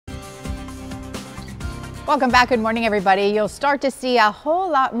Welcome back. Good morning, everybody. You'll start to see a whole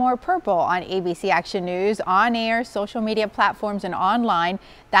lot more purple on ABC Action News, on air, social media platforms, and online.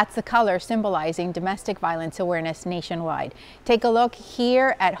 That's the color symbolizing domestic violence awareness nationwide. Take a look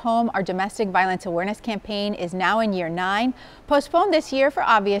here at home. Our domestic violence awareness campaign is now in year 9, postponed this year for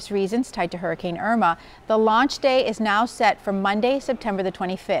obvious reasons tied to Hurricane Irma. The launch day is now set for Monday, September the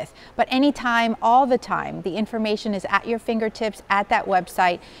 25th. But anytime, all the time, the information is at your fingertips at that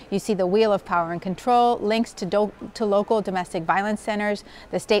website. You see the wheel of power and control, links to local domestic violence centers,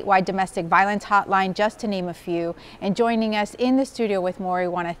 the statewide domestic violence hotline, just to name a few. And joining us in the studio with more, we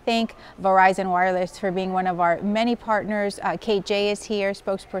want to thank Verizon Wireless for being one of our many partners. Kate J is here,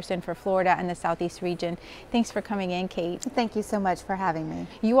 spokesperson for Florida and the Southeast region. Thanks for coming in, Kate. Thank you so much for having me.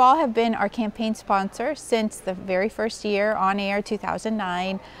 You all have been our campaign sponsor since the very first year, on air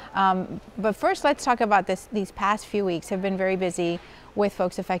 2009. But first, let's talk about this. These past few weeks have been very busy with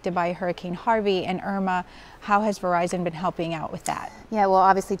folks affected by Hurricane Harvey and Irma. How has Verizon been helping out with that? Yeah, well,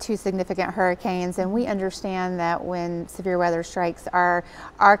 obviously 2 significant hurricanes, and we understand that when severe weather strikes, our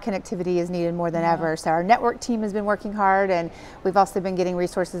connectivity is needed more than ever. So our network team has been working hard, and we've also been getting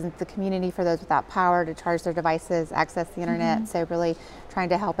resources into the community for those without power to charge their devices, access the internet. So really trying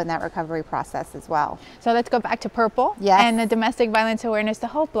to help in that recovery process as well. So let's go back to purple. Yes. And the domestic violence awareness, the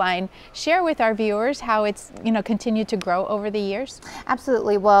Hope Line. Share with our viewers how it's continued to grow over the years.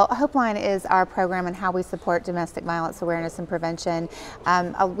 Absolutely. Well, Hope Line is our program and how we support domestic violence awareness and prevention. We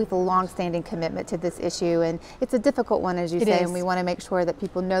have a long-standing commitment to this issue, and it's a difficult one, as you say, and we want to make sure that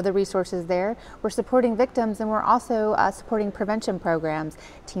people know the resources there. We're supporting victims, and we're also supporting prevention programs,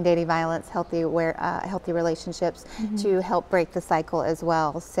 teen dating violence, healthy relationships, to help break the cycle as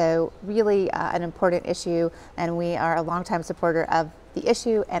well. So really an important issue, and we are a longtime supporter of the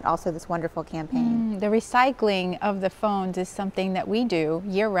issue and also this wonderful campaign. The recycling of the phones is something that we do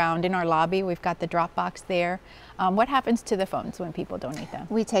year-round in our lobby. We've got the drop box there. What happens to the phones when people donate them?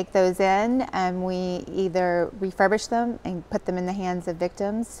 We take those in and we either refurbish them and put them in the hands of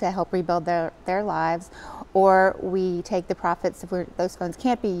victims to help rebuild their lives, or we take the profits. If those phones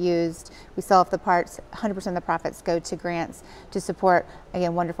can't be used, we sell off the parts. 100% of the profits go to grants to support,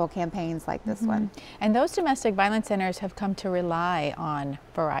 again, wonderful campaigns like this one. And those domestic violence centers have come to rely on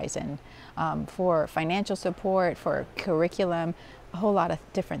Verizon for financial support, for curriculum, a whole lot of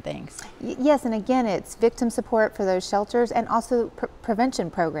different things. Yes, and again, it's victim support for those shelters and also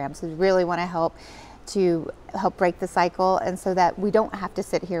prevention programs. We really want to help break the cycle, and so that we don't have to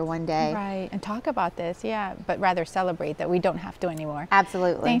sit here one day. Right, and talk about this, yeah, but rather celebrate that we don't have to anymore.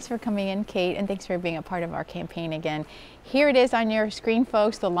 Absolutely. Thanks for coming in, Kate, and thanks for being a part of our campaign again. Here it is on your screen,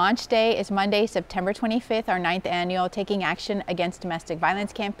 folks. The launch day is Monday, September 25th, our 9th annual Taking Action Against Domestic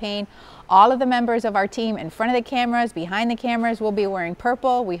Violence campaign. All of the members of our team in front of the cameras, behind the cameras, will be wearing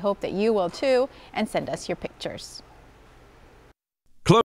purple. We hope that you will too, and send us your pictures.